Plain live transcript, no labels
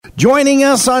Joining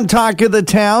us on Talk of the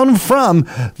Town from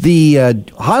the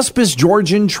Hospice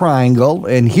Georgian Triangle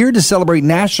and here to celebrate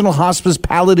National Hospice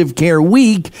Palliative Care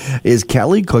Week is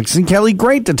Kelly Cookson. Kelly,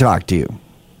 great to talk to you.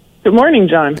 Good morning,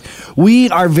 John.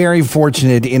 We are very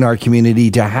fortunate in our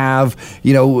community to have,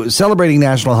 celebrating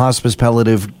National Hospice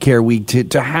Palliative Care Week,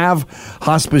 to have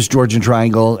Hospice Georgian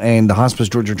Triangle and the Hospice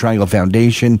Georgian Triangle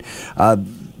Foundation.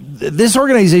 This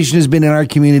organization has been in our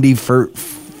community for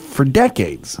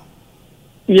decades.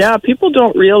 Yeah, people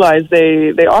don't realize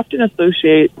they often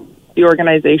associate the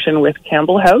organization with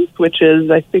Campbell House, which is,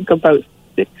 I think, about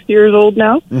 6 years old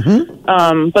now.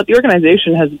 Mm-hmm. But the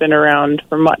organization has been around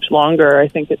for much longer. I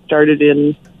think it started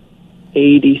in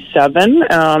 87.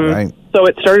 Right. So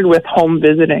it started with home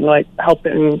visiting, like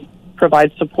helping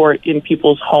provide support in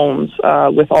people's homes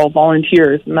with all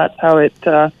volunteers, and that's how it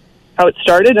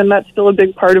started. And that's still a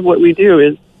big part of what we do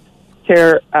is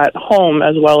care at home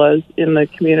as well as in the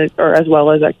community, or as well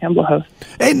as at Campbell House.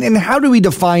 And how do we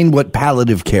define what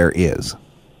palliative care is?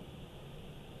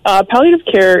 Palliative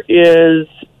care is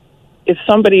if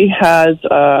somebody has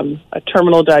a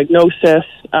terminal diagnosis.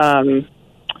 One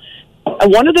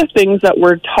of the things that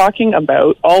we're talking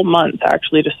about all month,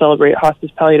 actually, to celebrate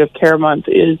Hospice Palliative Care Month,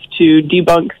 is to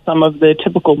debunk some of the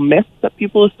typical myths that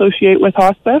people associate with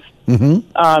hospice.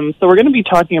 Mm-hmm. So we're going to be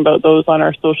talking about those on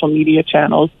our social media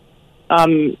channels.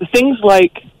 Things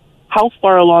like, how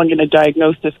far along in a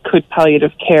diagnosis could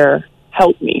palliative care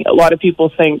help me? A lot of people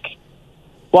think,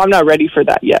 well, I'm not ready for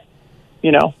that yet,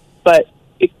 But,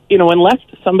 unless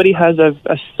somebody has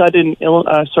a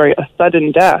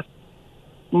sudden death,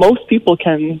 most people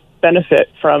can benefit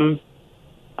from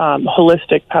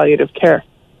holistic palliative care.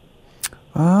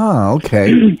 Ah,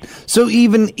 okay. So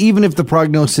even if the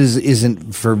prognosis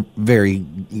isn't for very,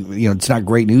 it's not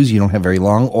great news, you don't have very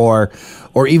long, or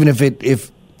even if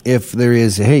there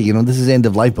is, hey, this is end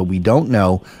of life, but we don't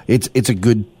know, it's a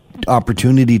good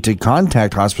opportunity to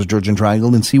contact Hospice Georgian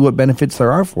Triangle and see what benefits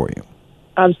there are for you.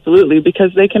 Absolutely,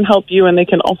 because they can help you and they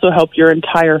can also help your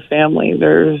entire family.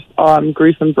 There's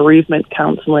grief and bereavement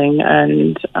counseling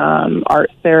and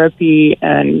art therapy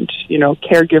and,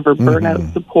 caregiver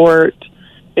burnout support.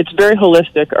 It's very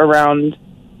holistic around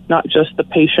not just the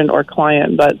patient or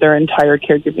client, but their entire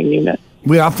caregiving unit.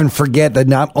 We often forget that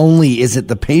not only is it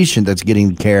the patient that's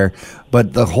getting care,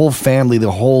 but the whole family,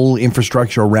 the whole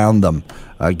infrastructure around them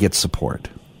gets support.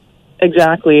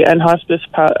 Exactly, and Hospice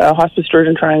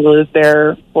Georgian Triangle is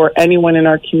there for anyone in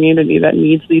our community that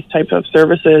needs these types of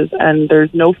services, and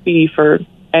there's no fee for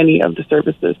any of the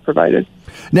services provided.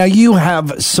 Now, you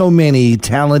have so many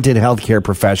talented healthcare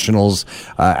professionals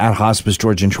at Hospice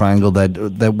Georgian Triangle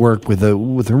that work with a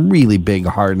really big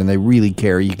heart, and they really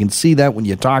care. You can see that when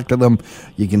you talk to them.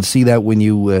 You can see that when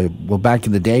you, back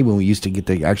in the day when we used to get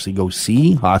to actually go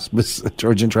see Hospice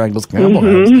Georgian Triangle's Campbell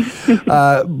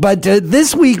House. But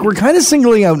this week, we're kind of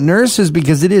singling out nurses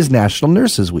because it is National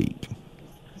Nurses Week.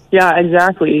 Yeah,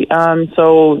 exactly.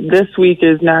 So this week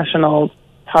is National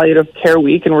Palliative Care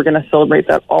Week, and we're going to celebrate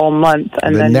that all month.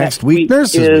 And then next week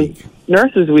Nurses Week.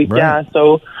 Nurses Week, right. Yeah.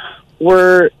 So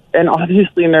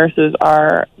obviously nurses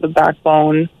are the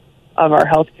backbone of our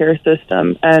healthcare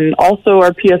system, and also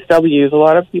our PSWs. A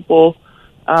lot of people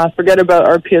forget about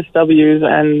our PSWs,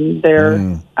 and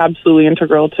they're absolutely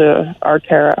integral to our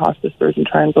care at Hospice Georgian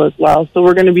Triangle as well. So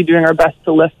we're going to be doing our best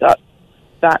to lift up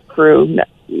that crew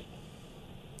next week.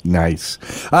 Nice.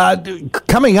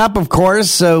 Coming up, of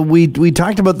course, we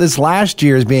talked about this last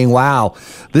year as being, wow,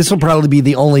 this will probably be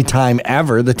the only time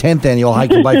ever, the 10th annual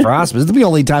Hike and Bike for Hospice. This will be the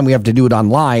only time we have to do it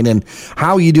online, and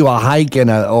how you do a hike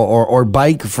and or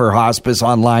bike for hospice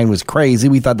online was crazy.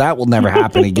 We thought that will never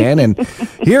happen again, and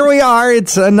here we are.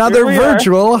 It's another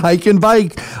virtual hike and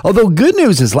bike. Although good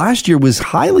news is last year was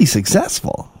highly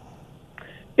successful.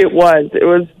 It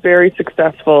was very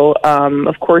successful.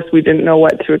 Of course, we didn't know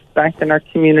what to expect, and our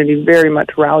community very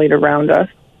much rallied around us.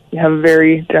 We have a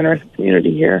very generous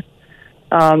community here.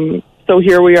 So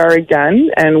here we are again,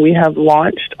 and we have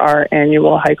launched our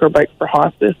annual Hike or Bike for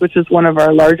Hospice, which is one of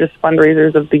our largest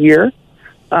fundraisers of the year.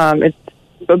 It's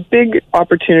a big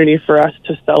opportunity for us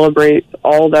to celebrate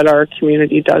all that our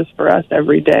community does for us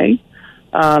every day.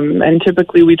 And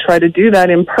typically we try to do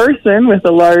that in person with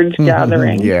a large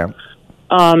gathering. Yeah.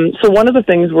 So one of the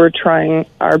things we're trying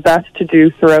our best to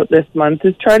do throughout this month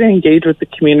is try to engage with the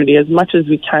community as much as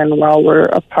we can while we're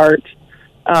apart.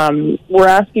 We're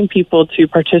asking people to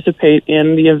participate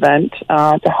in the event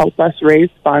to help us raise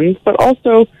funds, but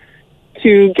also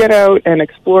to get out and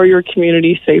explore your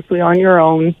community safely on your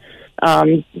own,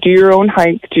 do your own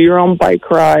hike, do your own bike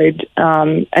ride,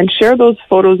 and share those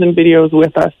photos and videos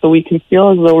with us so we can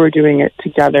feel as though we're doing it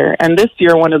together. And this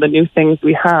year, one of the new things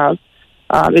we have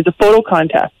is a photo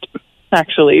contest,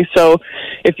 actually. So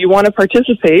if you want to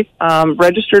participate,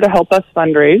 register to help us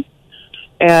fundraise.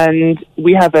 And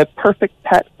we have a perfect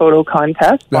pet photo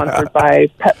contest sponsored by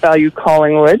Pet Value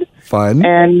Collingwood. Fun.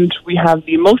 And we have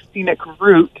the most scenic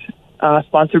route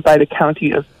sponsored by the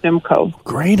County of Simcoe.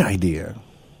 Great idea.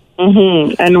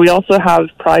 Mm-hmm. And we also have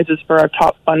prizes for our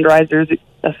top fundraisers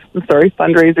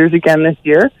again this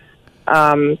year.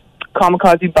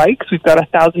 Kamikaze Bikes, we've got a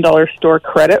 $1,000 store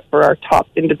credit for our top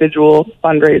individual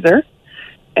fundraiser.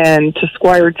 And to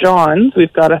Squire John's,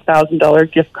 we've got a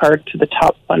 $1,000 gift card to the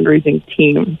top fundraising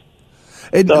team.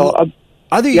 And so,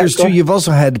 other years too, you've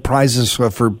also had prizes for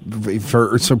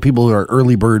some people who are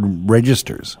early bird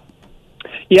registers.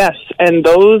 Yes, and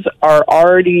those are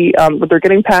already they're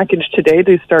getting packaged today.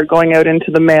 They start going out into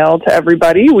the mail to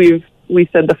everybody. We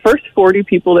said the first 40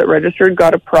 people that registered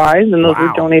got a prize, and those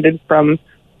were donated from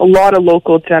a lot of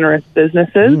local generous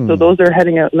businesses. So those are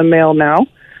heading out in the mail now.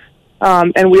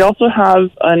 And we also have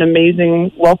an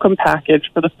amazing welcome package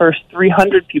for the first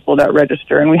 300 people that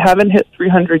register, and we haven't hit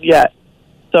 300 yet.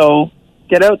 So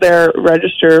get out there,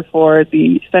 register for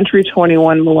the Century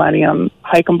 21 Millennium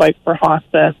Hike and Bike for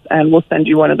Hospice, and we'll send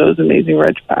you one of those amazing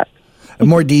reg packs. And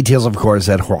more details, of course,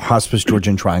 at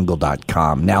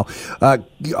hospicegeorgiantriangle.com. Now,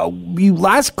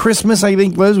 last Christmas, I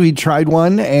think we tried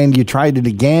one, and you tried it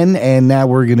again, and now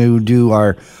we're going to do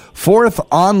our fourth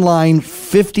online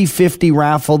 50-50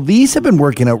 raffle. These have been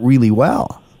working out really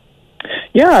well.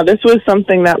 Yeah, this was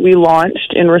something that we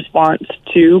launched in response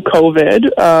to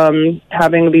COVID,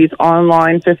 having these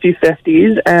online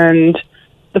 50-50s, and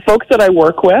the folks that I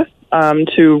work with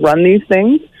to run these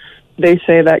things, they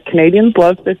say that Canadians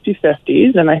love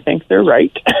 50-50s, and I think they're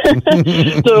right.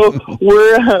 So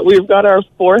we've got our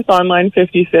fourth online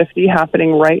 50-50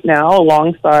 happening right now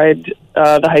alongside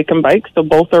the Hike and Bike. So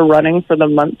both are running for the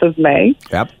month of May.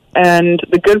 Yep. And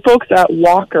the good folks at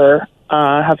Walker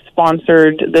have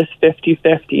sponsored this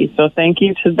 50-50. So thank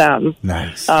you to them.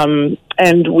 Nice. And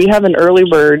we have an early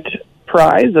bird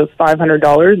prize of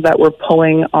 $500 that we're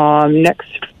pulling on next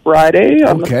Friday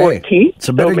on the 14th.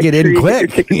 So better get in quick.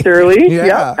 Get your tickets early.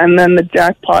 Yeah. And then the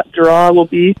jackpot draw will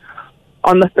be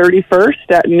on the 31st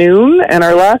at noon. And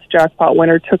our last jackpot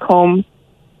winner took home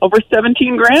over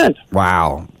 $17,000.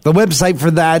 Wow. The website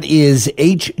for that is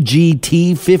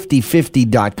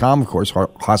hgt5050.com, of course,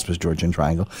 Hospice Georgian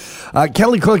Triangle.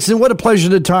 Kelly Cookson, what a pleasure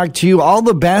to talk to you. All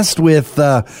the best with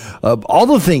all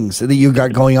the things that you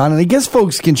got going on. And I guess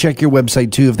folks can check your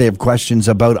website, too, if they have questions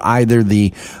about either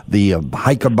the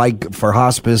Hike or Bike for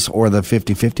Hospice or the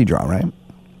 50-50 draw, right?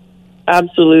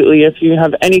 Absolutely. If you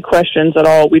have any questions at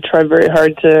all, we try very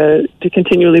hard to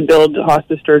continually build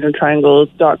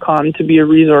hospicegeorgiantriangle.com to be a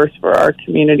resource for our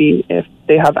community if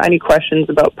they have any questions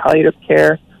about palliative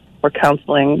care or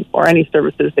counseling or any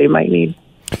services they might need.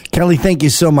 Kelly, thank you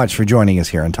so much for joining us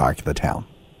here on Talk of the Town.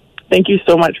 Thank you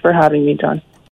so much for having me, John.